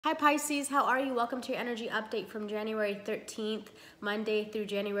Hi Pisces, how are you? Welcome to your energy update from January 13th, Monday through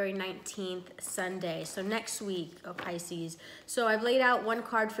January 19th, Sunday. So next week, Pisces. So I've laid out one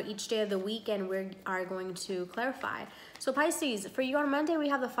card for each day of the week and we are going to clarify. So Pisces, for you on Monday, we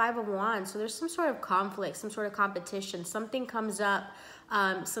have the Five of Wands. So there's some sort of conflict, some sort of competition. Something comes up,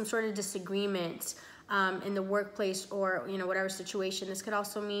 some sort of disagreement. In the workplace or whatever situation. This could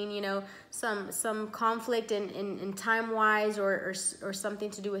also mean some conflict in time wise or something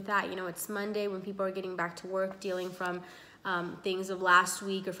to do with that. It's Monday when people are getting back to work, dealing from things of last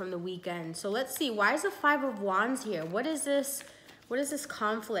week or from the weekend. So let's see, why is the Five of Wands here? What is this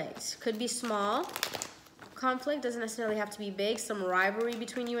conflict? Could be small conflict, doesn't necessarily have to be big. Some rivalry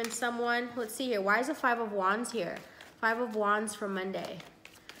between you and someone. Let's see here, why is the Five of Wands here? Five of Wands for Monday.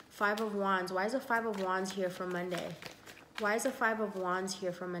 Five of Wands. Why is the Five of Wands here for Monday? Why is the Five of Wands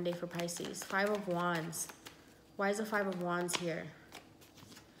here for Monday for Pisces? Five of Wands. Why is the Five of Wands here?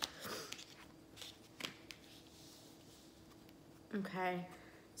 Okay.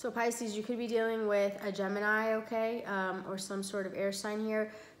 So Pisces, you could be dealing with a Gemini, okay? Or some sort of air sign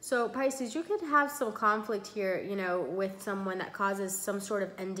here. So Pisces, you could have some conflict here, with someone that causes some sort of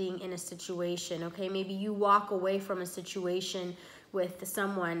ending in a situation, okay? Maybe you walk away from a situation with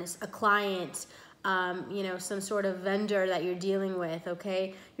someone, a client, some sort of vendor that you're dealing with,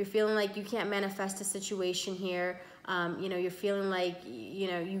 okay? You're feeling like you can't manifest a situation here. You're feeling like,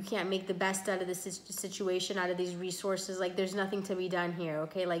 you can't make the best out of this situation, out of these resources. Like there's nothing to be done here,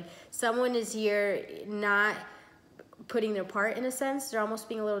 okay? Like someone is here not putting their part in a sense. They're almost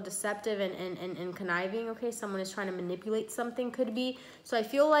being a little deceptive and conniving, okay? Someone is trying to manipulate something, could be. So I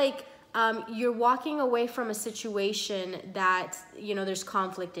feel like you're walking away from a situation that, there's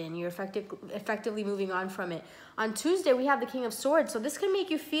conflict in. You're effectively moving on from it. On Tuesday, we have the King of Swords. So this can make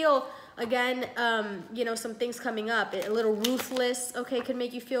you feel, again, some things coming up. A little ruthless, okay, could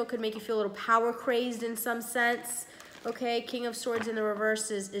make you feel a little power crazed in some sense. Okay, King of Swords in the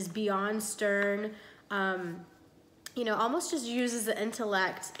reverse is beyond stern. Almost just uses the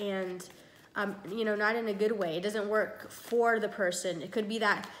intellect and not in a good way. It doesn't work for the person. It could be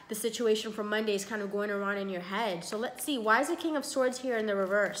that the situation from Monday is kind of going around in your head. So let's see, why is the King of Swords here in the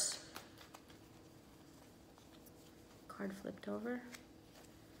reverse? Card flipped over.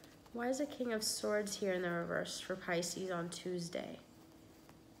 Why is the King of Swords here in the reverse for Pisces on Tuesday?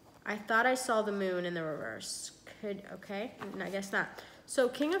 I thought I saw the moon in the reverse. Okay, I guess not. So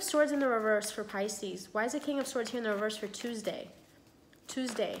King of Swords in the reverse for Pisces. Why is the King of Swords here in the reverse for Tuesday?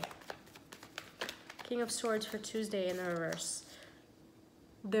 King of Swords for Tuesday in the reverse.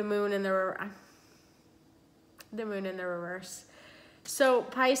 The moon in the reverse. So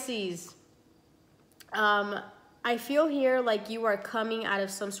Pisces, I feel here like you are coming out of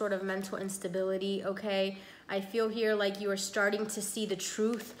some sort of mental instability, okay? I feel here like you are starting to see the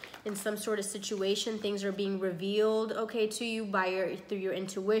truth in some sort of situation. Things are being revealed, okay, to you through your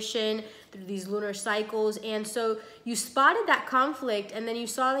intuition, through these lunar cycles. And so you spotted that conflict and then you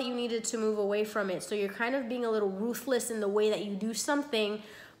saw that you needed to move away from it. So you're kind of being a little ruthless in the way that you do something,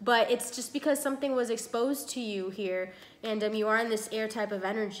 but it's just because something was exposed to you here and you are in this air type of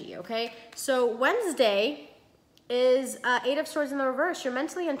energy, okay? So Wednesday is Eight of Swords in the reverse. You're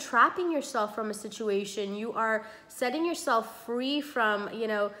mentally entrapping yourself from a situation. You are setting yourself free from,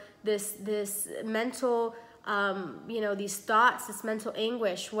 this mental, these thoughts, this mental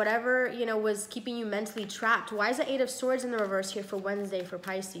anguish, whatever, was keeping you mentally trapped. Why is the Eight of Swords in the reverse here for Wednesday for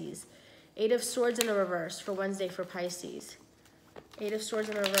Pisces? Eight of Swords in the reverse for Wednesday for Pisces. Eight of Swords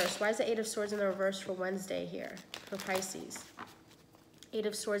in the reverse. Why is the Eight of Swords in the reverse for Wednesday here for Pisces? Eight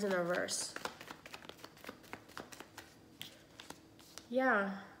of Swords in the reverse. Yeah.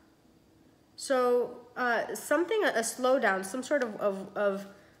 So a slowdown, some sort of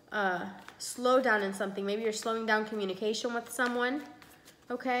slowdown in something. Maybe you're slowing down communication with someone.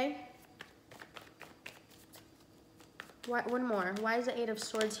 Okay. One more. Why is the Eight of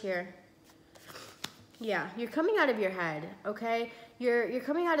Swords here? Yeah, you're coming out of your head, okay? You're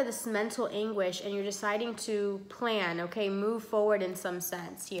coming out of this mental anguish and you're deciding to plan, okay? Move forward in some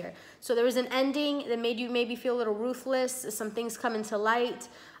sense here. So there was an ending that made you maybe feel a little ruthless. Some things come into light,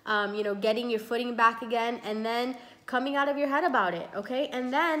 getting your footing back again and then coming out of your head about it, okay?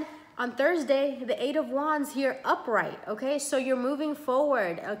 And then on Thursday, the Eight of Wands here upright, okay? So you're moving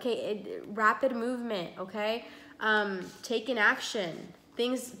forward, okay? Rapid movement, okay? Taking action.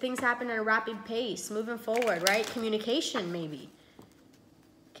 Things happen at a rapid pace, moving forward, right? Communication, maybe.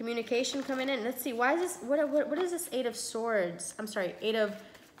 Communication coming in. Let's see. Why is this? What is this Eight of Swords? I'm sorry, Eight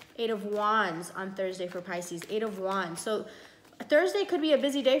of Wands on Thursday for Pisces. Eight of Wands. So Thursday could be a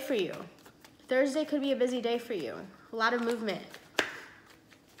busy day for you. Thursday could be a busy day for you. A lot of movement.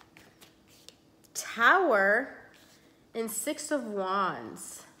 Tower and Six of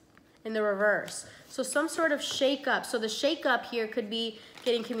Wands in the reverse. So some sort of shake-up. So the shake-up here could be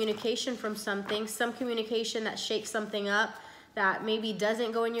getting communication from something, some communication that shakes something up that maybe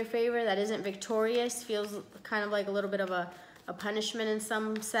doesn't go in your favor, that isn't victorious, feels kind of like a little bit of a punishment in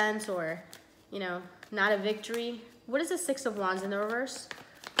some sense, or, you know, not a victory. What is the Six of Wands in the reverse?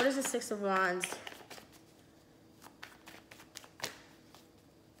 What is the Six of Wands?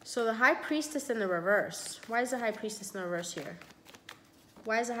 So the High Priestess in the reverse. Why is the High Priestess in the reverse here?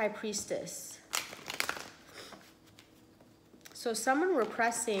 Why is the High Priestess? So someone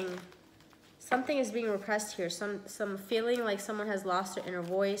repressing, something is being repressed here. Some feeling like someone has lost their inner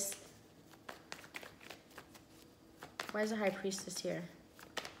voice. Why is the High Priestess here?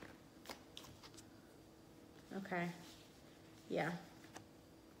 Okay. Yeah.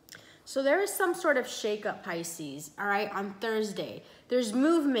 So there is some sort of shake-up, Pisces, all right, on Thursday. There's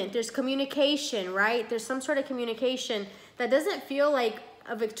movement, there's communication, right? There's some sort of communication that doesn't feel like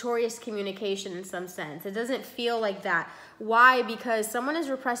a victorious communication in some sense. It doesn't feel like that. Why? Because someone is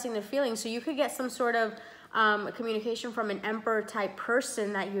repressing their feelings. So you could get some sort of communication from an Emperor type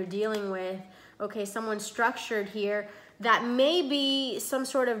person that you're dealing with. Okay, someone structured here that maybe some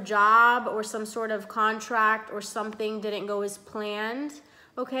sort of job or some sort of contract or something didn't go as planned.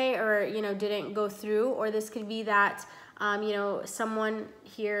 Okay, or, you know, didn't go through, or this could be that, you know, someone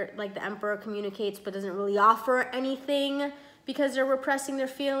here, like the Emperor, communicates but doesn't really offer anything because they're repressing their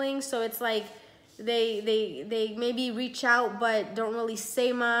feelings. So it's like they maybe reach out but don't really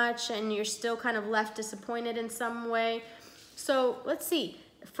say much, and you're still kind of left disappointed in some way. So let's see.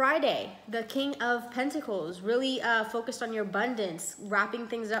 Friday, the King of Pentacles, really focused on your abundance, wrapping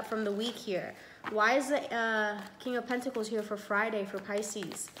things up from the week here. Why is the King of Pentacles here for Friday for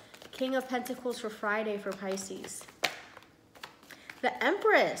Pisces? King of Pentacles for Friday for Pisces. The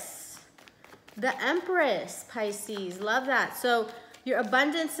Empress. The Empress, Pisces. Love that. So your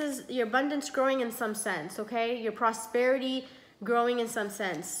abundance growing in some sense, okay? Your prosperity growing in some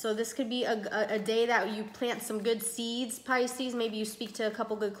sense. So this could be a day that you plant some good seeds, Pisces. Maybe you speak to a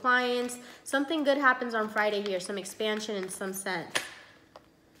couple good clients. Something good happens on Friday here. Some expansion in some sense.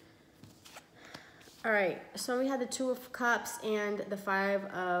 All right, so we had the Two of Cups and the Five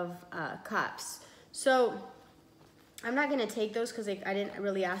of Cups. So I'm not going to take those because I didn't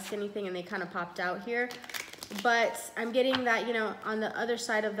really ask anything and they kind of popped out here. But I'm getting that, you know, on the other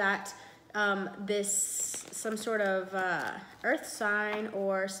side of that, some sort of earth sign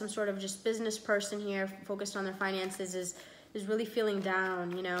or some sort of just business person here focused on their finances is really feeling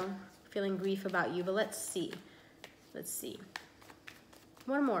down, you know, feeling grief about you. But let's see. Let's see.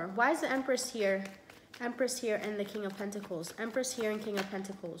 One more. Why is the Empress here? Empress here and the King of Pentacles. Empress here and King of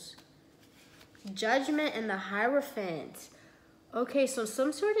Pentacles. Judgment and the Hierophant. Okay, so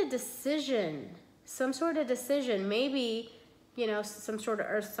some sort of decision. Some sort of decision. Maybe, you know, some sort of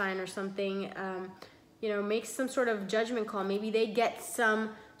earth sign or something, you know, makes some sort of judgment call. Maybe they get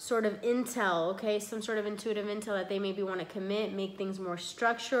some sort of intel, okay? Some sort of intuitive intel that they maybe want to commit, make things more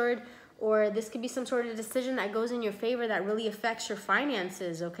structured. Or this could be some sort of decision that goes in your favor that really affects your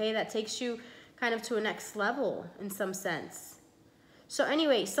finances, okay? That takes you kind of to a next level in some sense. So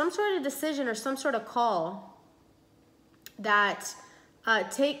anyway, some sort of decision or some sort of call that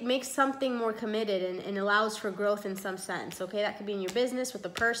makes something more committed and allows for growth in some sense, okay? That could be in your business, with a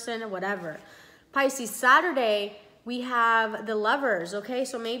person, or whatever. Pisces, Saturday, we have the Lovers, okay?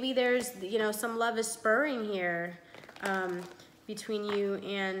 So maybe there's, you know, some love is spurring here between you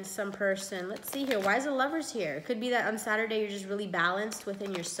and some person. Let's see here. Why is the Lovers here? It could be that on Saturday you're just really balanced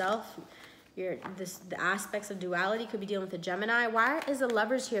within yourself. The aspects of duality. Could be dealing with a Gemini. Why is the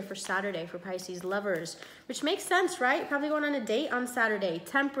Lovers here for Saturday for Pisces? Lovers, which makes sense, right? Probably going on a date on Saturday.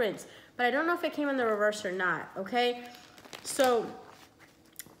 Temperance, but I don't know if it came in the reverse or not, okay? So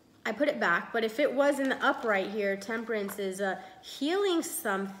I put it back, but if it was in the upright here, Temperance is healing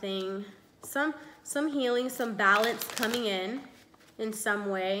something, some healing, some balance coming in some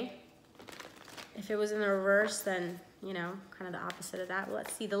way. If it was in the reverse, then, you know, kind of the opposite of that. Well,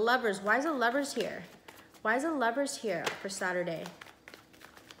 let's see. The Lovers. Why is the Lovers here? Why is the Lovers here for Saturday?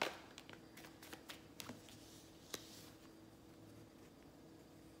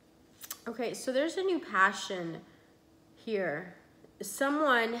 Okay, so there's a new passion here.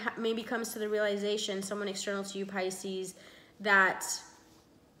 Someone maybe comes to the realization, someone external to you, Pisces, that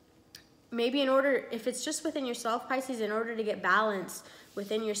maybe if it's just within yourself, Pisces, in order to get balance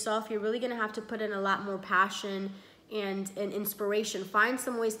within yourself, you're really going to have to put in a lot more passion and inspiration. Find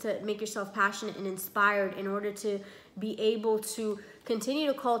some ways to make yourself passionate and inspired in order to be able to continue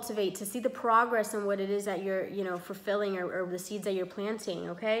to cultivate, to see the progress in what it is that you're, you know, fulfilling, or the seeds that you're planting,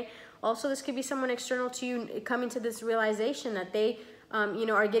 okay? Also, this could be someone external to you coming to this realization that they, you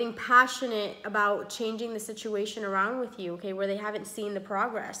know, are getting passionate about changing the situation around with you, okay, where they haven't seen the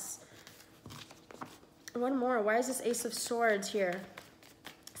progress. One more. Why is this Ace of Swords here?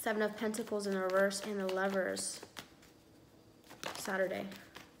 Seven of Pentacles in reverse and the Lovers. Saturday.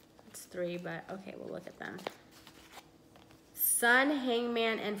 It's 3, but okay, we'll look at them. Sun,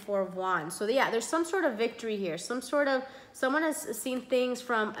 Hangman, and Four of Wands. So yeah, there's some sort of victory here. Someone has seen things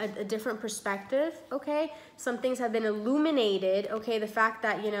from a different perspective, okay? Some things have been illuminated, okay? The fact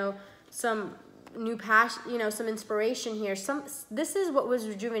that, you know, some new passion, you know, some inspiration here. This is what was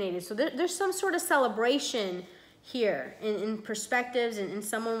rejuvenated. So there's some sort of celebration here in perspectives, and in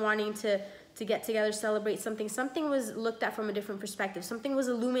someone wanting to get together, celebrate something. Something was looked at from a different perspective. Something was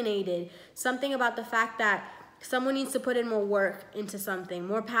illuminated. Something about the fact that someone needs to put in more work into something,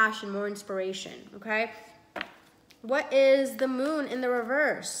 more passion, more inspiration, okay? What is the Moon in the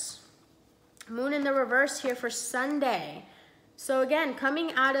reverse? Moon in the reverse here for Sunday. So again,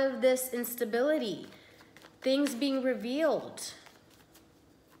 coming out of this instability, things being revealed,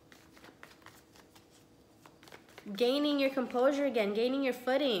 gaining your composure again, gaining your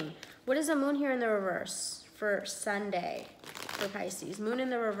footing. What is the Moon here in the reverse for Sunday for Pisces? Moon in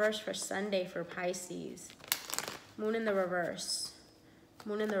the reverse for Sunday for Pisces. Moon in the reverse.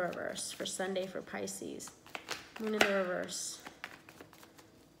 Moon in the reverse for Sunday for Pisces. Moon in the reverse.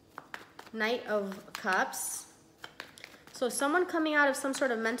 Knight of Cups. So someone coming out of some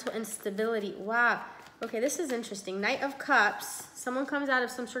sort of mental instability. Wow. Okay, this is interesting. Knight of Cups. Someone comes out of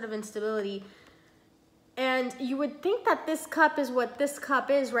some sort of instability. And you would think that this cup is what this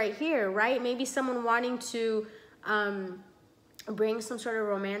cup is right here, right? Maybe someone wanting to bring some sort of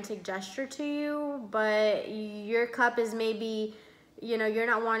romantic gesture to you, but your cup is maybe, you know, you're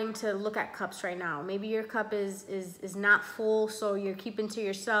not wanting to look at cups right now. Maybe your cup is not full, so you're keeping to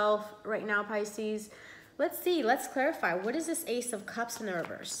yourself right now, Pisces. Let's see, let's clarify. What is this Ace of Cups in the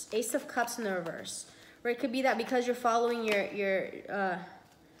reverse? Ace of Cups in the reverse. Or it could be that because you're following your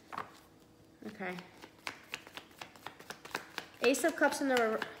okay. Ace of Cups in the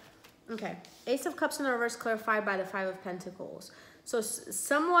reverse. Okay. Ace of Cups in the reverse clarified by the Five of Pentacles. So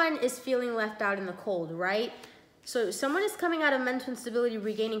someone is feeling left out in the cold, right? So someone is coming out of mental instability,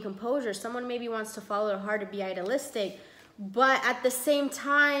 regaining composure. Someone maybe wants to follow their heart, to be idealistic, but at the same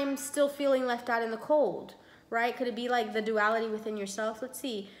time, still feeling left out in the cold, right? Could it be like the duality within yourself? Let's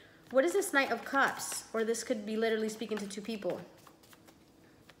see. What is this Knight of Cups? Or this could be literally speaking to two people.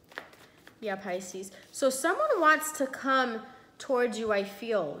 Yeah, Pisces. So someone wants to come towards you, I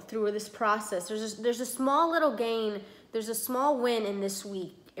feel, through this process. There's a small little gain, there's a small win in this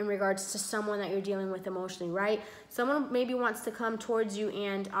week in regards to someone that you're dealing with emotionally, right? Someone maybe wants to come towards you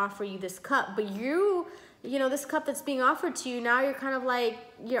and offer you this cup, but you know, this cup that's being offered to you, now you're kind of like,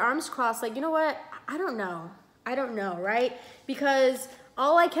 your arms crossed, like, you know what? I don't know, right? Because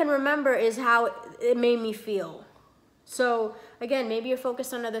all I can remember is how it made me feel. So again, maybe you're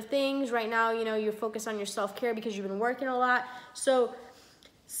focused on other things right now. You know, you're focused on your self-care because you've been working a lot. So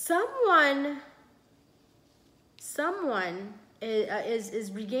someone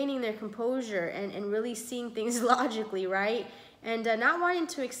is regaining their composure and really seeing things logically, right? And not wanting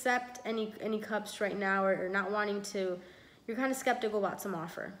to accept any cups right now, or not wanting to, you're kind of skeptical about some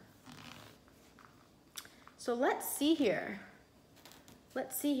offer. So let's see here.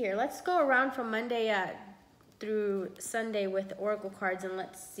 Let's go around from Monday through Sunday with the Oracle cards, and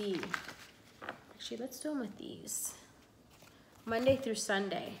let's see. Actually, let's do them with these. Monday through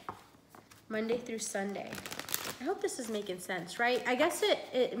Sunday. Monday through Sunday. I hope this is making sense, right? I guess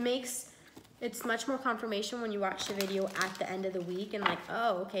it's much more confirmation when you watch the video at the end of the week and like,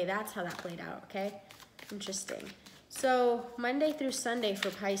 oh, okay, that's how that played out, okay? Interesting. So Monday through Sunday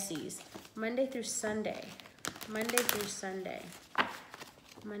for Pisces. Monday through Sunday. Monday through Sunday.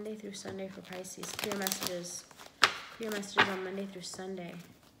 Monday through Sunday for Pisces. Clear messages. Clear messages on Monday through Sunday.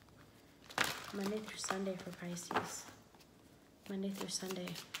 Monday through Sunday for Pisces. Monday through Sunday.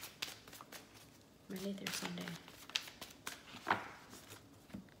 Monday through Sunday.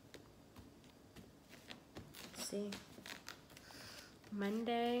 Let's see.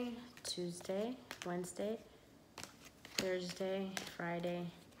 Monday, Tuesday, Wednesday, Thursday, Friday,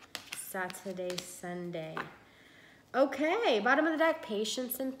 Saturday, Sunday. Okay, bottom of the deck,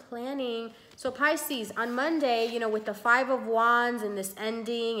 patience and planning. So Pisces, on Monday, you know, with the Five of Wands and this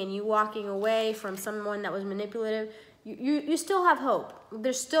ending and you walking away from someone that was manipulative, you still have hope.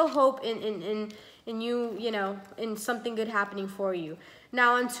 There's still hope in and you know, and something good happening for you.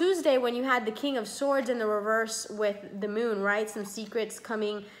 Now on Tuesday, when you had the King of Swords in the reverse with the moon, right? Some secrets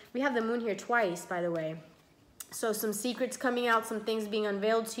coming. We have the moon here twice, by the way. So some secrets coming out, some things being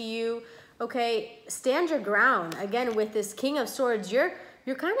unveiled to you. Okay, stand your ground. Again, with this King of Swords, you're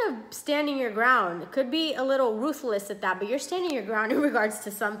kind of standing your ground. It could be a little ruthless at that, but you're standing your ground in regards to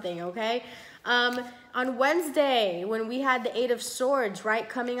something, okay? On Wednesday, when we had the Eight of Swords, right,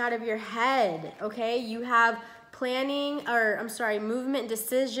 coming out of your head, okay? You have planning, or I'm sorry, movement,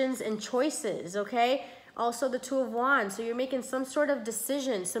 decisions, and choices, okay? Also the Two of Wands, so you're making some sort of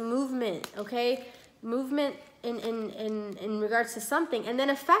decision, some movement, okay? Movement in regards to something. And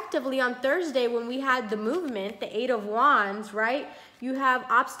then effectively on Thursday, when we had the movement, the Eight of Wands, right? You have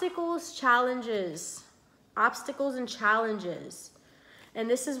obstacles, challenges, obstacles and challenges. And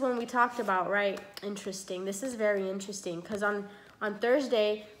this is when we talked about, right? Interesting. This is very interesting because on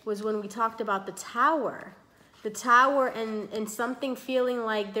Thursday was when we talked about the Tower. The Tower and something feeling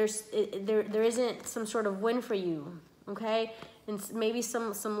like there isn't some sort of win for you, okay? And maybe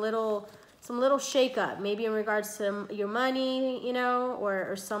some little shakeup, maybe in regards to your money, you know,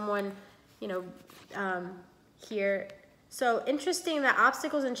 or someone, you know, here. So interesting that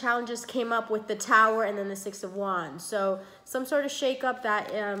obstacles and challenges came up with the Tower and then the Six of Wands. So some sort of shakeup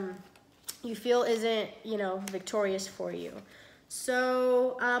that you feel isn't, you know, victorious for you.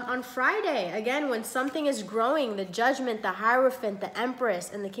 So on Friday, again, when something is growing, the Judgment, the Hierophant, the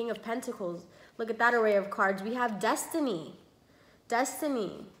Empress, and the King of Pentacles, look at that array of cards. We have Destiny.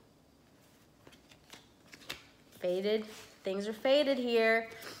 Destiny. Faded. Things are faded here.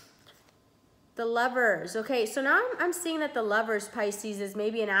 The Lovers. Okay, so now I'm seeing that the Lovers, Pisces, is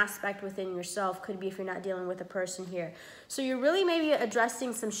maybe an aspect within yourself. Could be if you're not dealing with a person here. So you're really maybe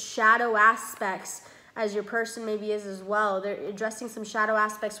addressing some shadow aspects, as your person maybe is as well. They're addressing some shadow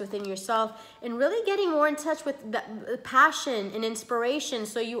aspects within yourself and really getting more in touch with the passion and inspiration.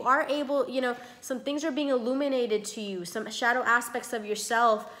 So you are able, you know, some things are being illuminated to you, some shadow aspects of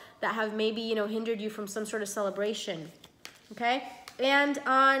yourself that have maybe, you know, hindered you from some sort of celebration. Okay? And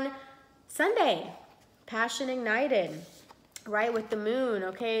on Sunday, passion ignited, right, with the moon,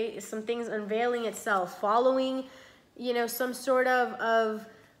 okay? Some things unveiling itself, following, you know, some sort of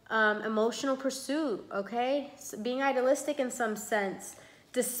emotional pursuit, okay? So being idealistic in some sense,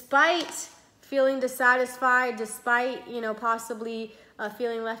 despite feeling dissatisfied, despite, you know, possibly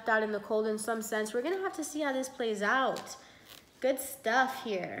feeling left out in the cold in some sense. We're going to have to see how this plays out. Good stuff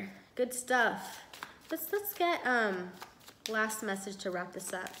here. Good stuff. Let's get last message to wrap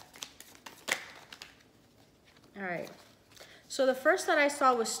this up. All right. So the first that I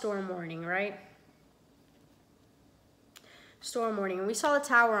saw was storm warning, right? Storm warning. And we saw the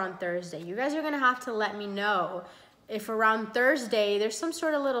Tower on Thursday. You guys are going to have to let me know if around Thursday there's some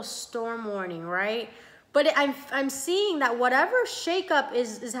sort of little storm warning, right? But I'm seeing that whatever shakeup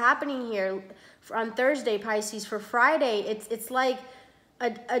is happening here on Thursday, Pisces, for Friday, it's like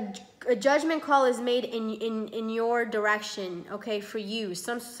a judgment call is made in your direction, okay, for you.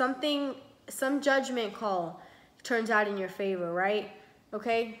 Some judgment call turns out in your favor, right?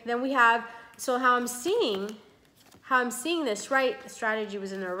 Okay, then we have, so how I'm seeing this, right? The strategy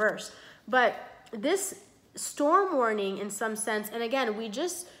was in the reverse, but this storm warning in some sense, and again, we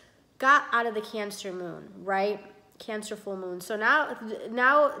just got out of the Cancer moon, right? Cancer full moon. So now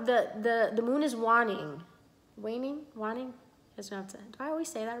the moon is waning. Do I always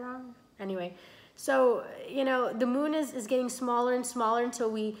say that wrong? Anyway, so, you know, the moon is getting smaller and smaller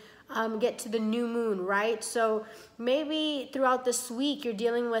until we get to the new moon, right? So maybe throughout this week you're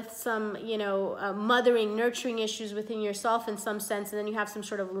dealing with some, you know, mothering, nurturing issues within yourself in some sense, and then you have some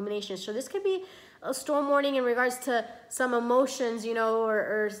sort of illumination. So this could be a storm warning in regards to some emotions, you know,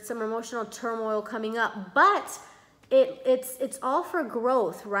 or some emotional turmoil coming up, but it's all for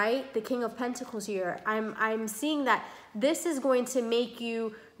growth, right? The King of Pentacles here. I'm seeing that this is going to make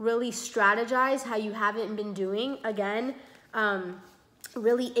you really strategize how you haven't been doing. Again,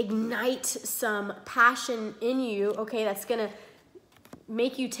 really ignite some passion in you, okay? That's gonna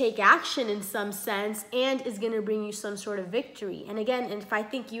make you take action in some sense and is gonna bring you some sort of victory. And again, if I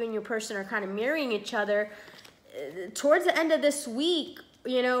think you and your person are kind of mirroring each other, towards the end of this week,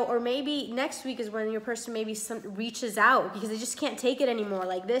 you know, or maybe next week is when your person maybe reaches out because they just can't take it anymore.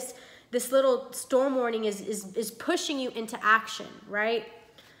 Like this little storm warning is pushing you into action, right?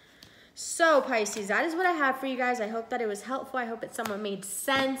 So Pisces, that is what I have for you guys. I hope that it was helpful. I hope it somewhat made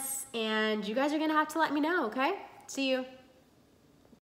sense, and you guys are gonna have to let me know, okay? See you.